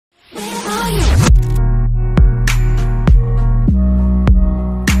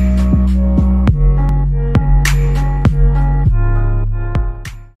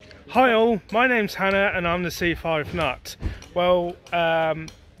My name's Hannah and I'm the C5 Nut. Well,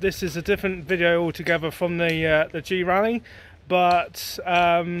 this is a different video altogether from the G Rally, but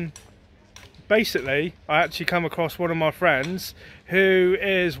basically I actually come across one of my friends who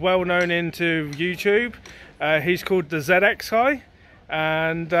is well known into YouTube. He's called the ZX guy,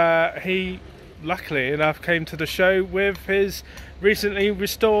 and he luckily enough came to the show with his recently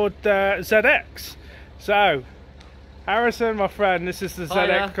restored ZX. So Harrison, my friend, this is the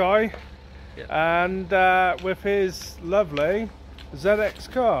ZX guy. Yeah. And with his lovely ZX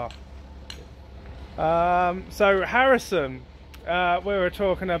car. So Harrison, we were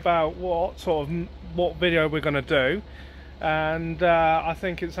talking about what video we're going to do, and I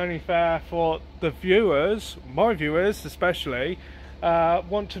think it's only fair for the viewers, my viewers especially,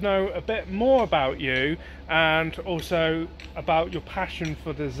 want to know a bit more about you and also about your passion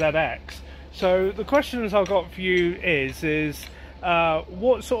for the ZX. So the questions I've got for you is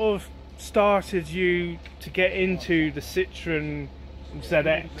what sort of started you to get into the Citroen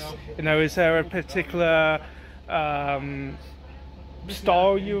ZX? You know, is there a particular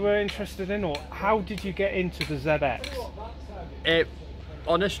style you were interested in, or how did you get into the ZX?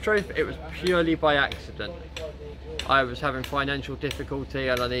 Honest truth, it was purely by accident. I was having financial difficulty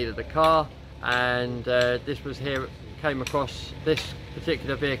and I needed a car, and came across this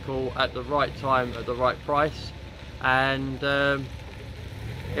particular vehicle at the right time at the right price, and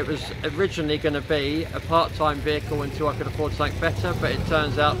it was originally going to be a part-time vehicle until I could afford something better, but it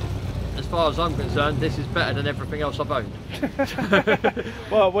turns out, as far as I'm concerned, this is better than everything else I've owned.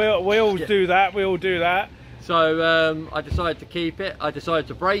 Well, we all do that, we all do that. So I decided to keep it, I decided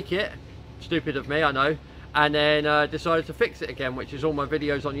to break it, stupid of me, I know, and then decided to fix it again, which is all my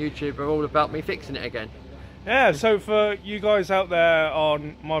videos on YouTube are all about me fixing it again. Yeah, so for you guys out there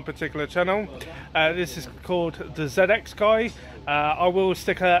on my particular channel, this is called the ZX guy. I will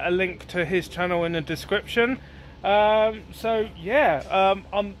stick a link to his channel in the description. So yeah,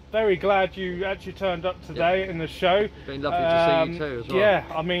 I'm very glad you actually turned up today in the show. It's been lovely to see you too as well. Yeah,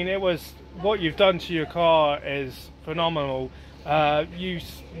 I mean, what you've done to your car is phenomenal. You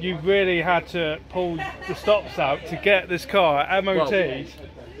really had to pull the stops out to get this car MOT'd. Well,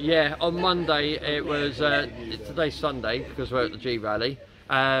 yeah, on Monday it was, today's Sunday because we're at the G Rally.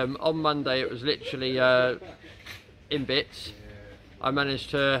 On Monday it was literally in bits. I managed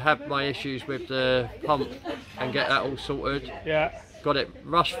to have my issues with the pump and get that all sorted. Yeah. Got it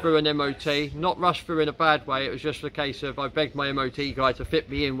rushed through an MOT, not rushed through in a bad way, it was just a case of I begged my MOT guy to fit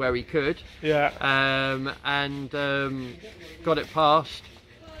me in where he could. Yeah. Got it passed.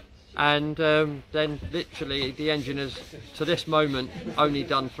 And then literally the engine has, to this moment, only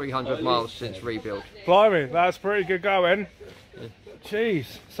done 300 miles since rebuild. Blimey, that's pretty good going. Yeah.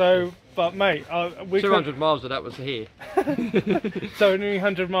 Jeez. So, but mate, 200 miles of that was here. So only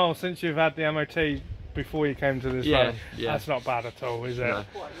 100 miles since you've had the MOT before you came to this rally. Yeah. That's not bad at all, is it? No.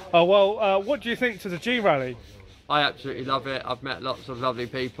 Oh well, what do you think to the G Rally? I absolutely love it. I've met lots of lovely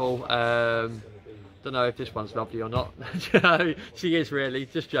people. Don't know if this one's lovely or not. She is really,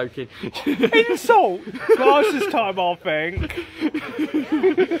 just joking. Insult! Nicest time, I think.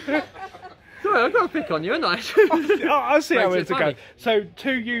 Sorry, I've got to pick on you, haven't I? I'll see how it's going. So,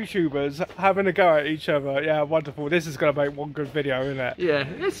 two YouTubers having a go at each other. Yeah, wonderful. This is going to make one good video, isn't it? Yeah,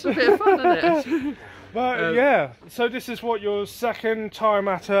 it's a bit of fun, isn't it? But yeah, so this is what, your second time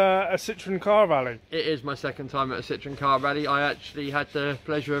at a Citroen car rally? It is my second time at a Citroen car rally. I actually had the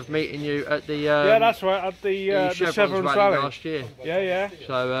pleasure of meeting you at the yeah, that's right, at the Chevrons rally last year. Yeah, yeah.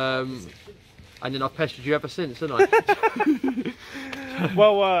 So and then I've pestered you ever since, haven't I?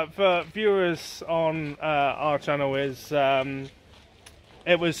 Well, for viewers on our channel, it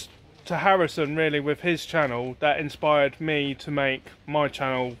was to Harrison really with his channel that inspired me to make my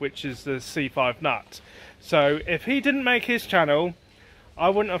channel, which is the C5 Nut. So if he didn't make his channel, I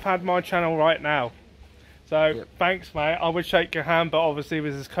wouldn't have had my channel right now. So yep. Thanks, mate. I would shake your hand, but obviously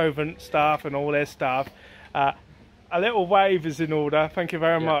with his COVID stuff and all this stuff, a little wave is in order. Thank you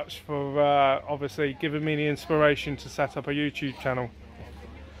very much for obviously giving me the inspiration to set up a YouTube channel.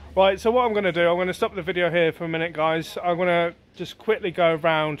 Right, so what I'm going to do, I'm going to stop the video here for a minute, guys. I'm going to just quickly go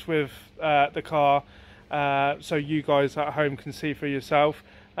around with the car so you guys at home can see for yourself,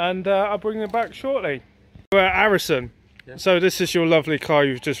 and I'll bring it back shortly. Harrison, so this is your lovely car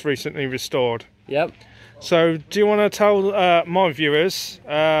you've just recently restored. Yep. So do you want to tell my viewers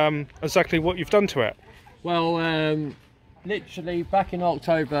exactly what you've done to it? Well, literally back in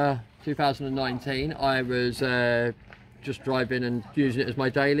October 2019, I was just driving and using it as my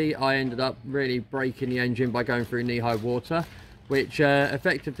daily. I ended up really breaking the engine by going through knee-high water, which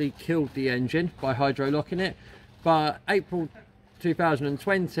effectively killed the engine by hydro locking it. But April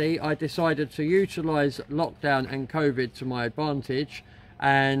 2020, I decided to utilise lockdown and COVID to my advantage.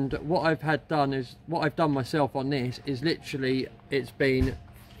 And what I've done myself on this is literally, it's been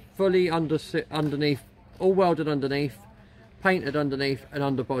fully underneath, all welded underneath, painted underneath, and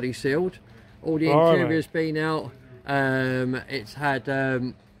underbody sealed. All the interior's been out. It's had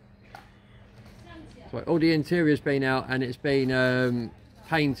all the interior's been out, and it's been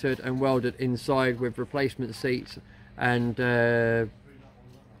painted and welded inside with replacement seats and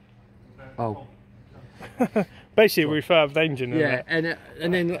basically refurbed engine. Yeah, and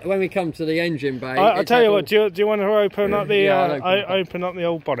then when we come to the engine bay, I'll tell you what. Do you want to open up the open up the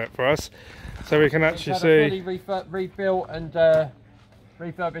old bonnet for us, so we can actually see? A fully rebuilt and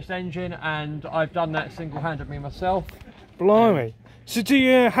refurbished engine, and I've done that single-handedly myself. Blimey! So do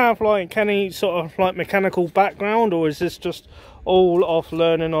you have like any sort of like mechanical background, or is this just all off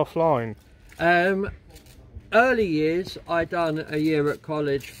learning offline? Early years, I done a year at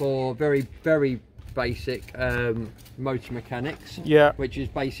college for very basic motor mechanics. Yeah. Which is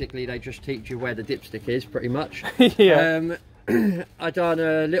basically they just teach you where the dipstick is, pretty much. Yeah. I done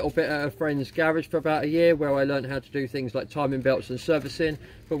a little bit at a friend's garage for about a year, where I learned how to do things like timing belts and servicing.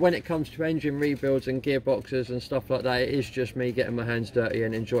 But when it comes to engine rebuilds and gearboxes and stuff like that, it is just me getting my hands dirty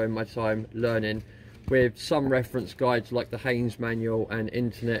and enjoying my time learning, with some reference guides like the Haynes manual and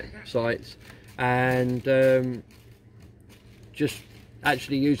internet sites, and just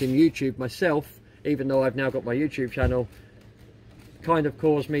actually using YouTube myself, even though I've now got my YouTube channel, kind of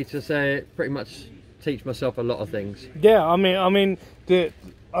caused me to say pretty much teach myself a lot of things. Yeah, I mean,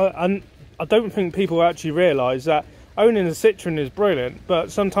 I don't think people actually realise that owning a Citroen is brilliant, but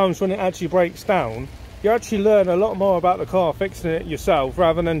sometimes when it actually breaks down, you actually learn a lot more about the car fixing it yourself,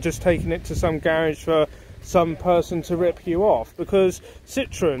 rather than just taking it to some garage for some person to rip you off. Because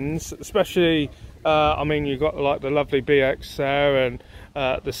Citroens, especially, I mean, you've got like the lovely BX there, and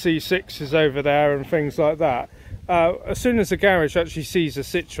the C6 is over there and things like that. As soon as the garage actually sees a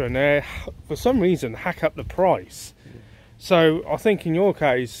Citroen, they for some reason hack up the price. So I think in your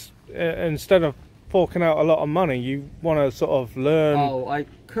case, instead of forking out a lot of money, you want to sort of learn. Oh, I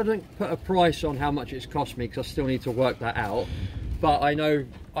couldn't put a price on how much it's cost me, because I still need to work that out. But I know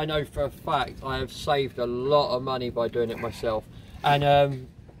for a fact I have saved a lot of money by doing it myself. And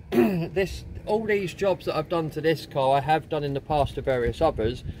all these jobs that I've done to this car, I have done in the past to various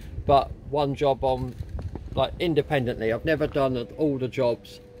others, but one job on, like, independently. I've never done all the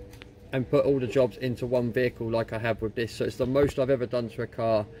jobs and put all the jobs into one vehicle like I have with this. So it's the most I've ever done to a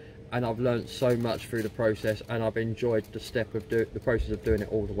car, and I've learned so much through the process, and I've enjoyed the process of doing it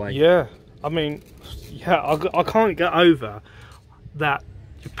all the way. Yeah, I mean, yeah, I can't get over that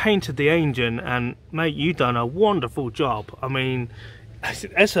you painted the engine, and mate, you done a wonderful job. I mean,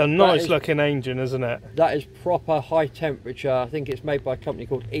 it's a nice looking engine, isn't it? That is proper high temperature. I think it's made by a company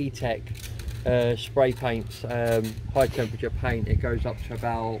called E-Tech spray paints, high temperature paint. It goes up to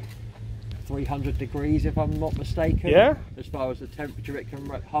about 300 degrees if I'm not mistaken. Yeah, as far as the temperature it can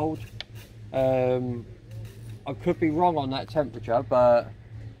hold. I could be wrong on that temperature, but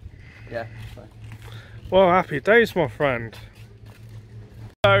yeah. Well, happy days, my friend.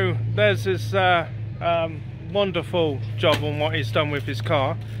 So there's this wonderful job on what he's done with his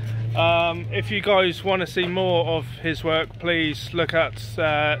car. If you guys want to see more of his work, please look at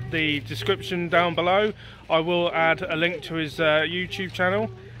the description down below. I will add a link to his YouTube channel.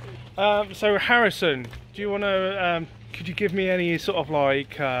 So Harrison, do you want to could you give me any sort of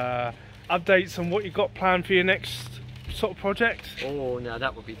like updates on what you got planned for your next sort of project? Oh, now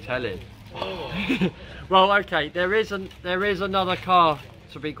that would be telling. Well, okay, there is another car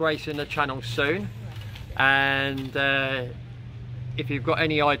to be gracing the channel soon, and if you've got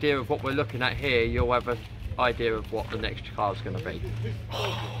any idea of what we're looking at here, you'll have an idea of what the next car is going to be.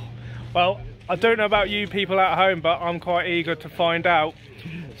 Well, I don't know about you people at home, but I'm quite eager to find out.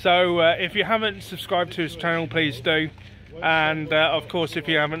 So if you haven't subscribed to his channel, please do. And of course, if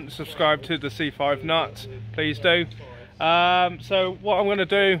you haven't subscribed to the C5 Nuts, please do. So what I'm going to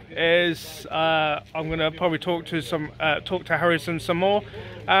do is I'm going to probably talk to Harrison some more,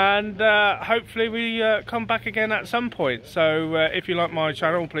 and hopefully we come back again at some point. So if you like my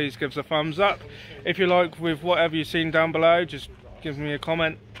channel, please give us a thumbs up. If you like with whatever you've seen down below, just give me a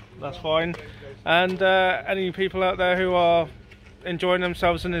comment, that's fine. And any people out there who are enjoying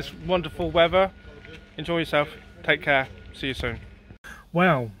themselves in this wonderful weather, enjoy yourself, take care, see you soon.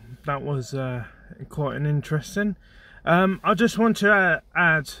 Well, that was quite an interesting. I just want to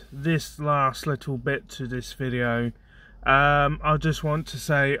add this last little bit to this video. I just want to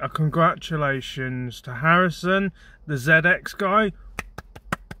say a congratulations to Harrison, the ZX guy.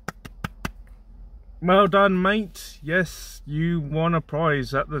 Well done, mate. Yes, you won a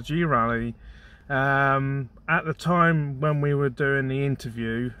prize at the G Rally. At the time when we were doing the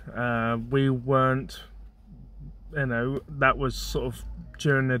interview, we weren't, you know, that was sort of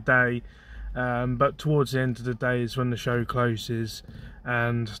during the day, but towards the end of the day is when the show closes,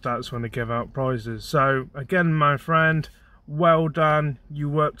 and that's when they give out prizes. So again, my friend, well done. You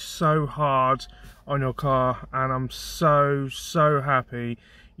worked so hard on your car, and I'm so happy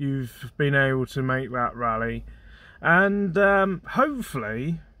you've been able to make that rally. And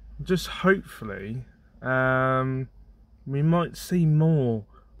hopefully, just hopefully, we might see more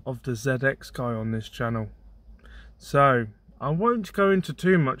of the ZX guy on this channel. So I won't go into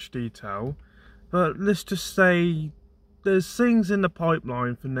too much detail, but let's just say there's things in the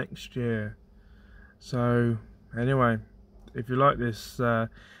pipeline for next year. So anyway, if you like this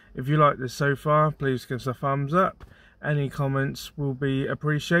so far, please give us a thumbs up. Any comments will be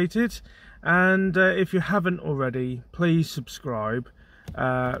appreciated, and if you haven't already, please subscribe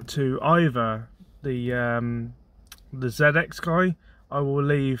to either the ZX guy. I will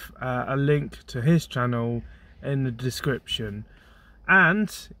leave a link to his channel in the description,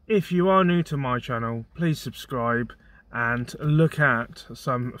 and if you are new to my channel, please subscribe and look at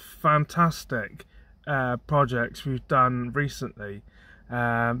some fantastic projects we've done recently.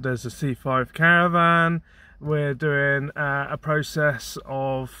 There's a C5 caravan. We're doing a process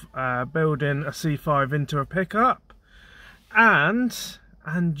of building a C5 into a pickup, and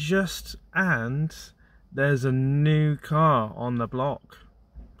there's a new car on the block.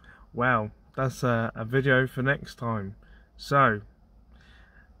 Well, that's a video for next time. So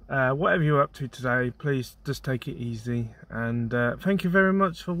whatever you're up to today, please just take it easy, and thank you very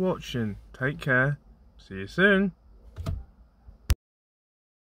much for watching. Take care. See you soon.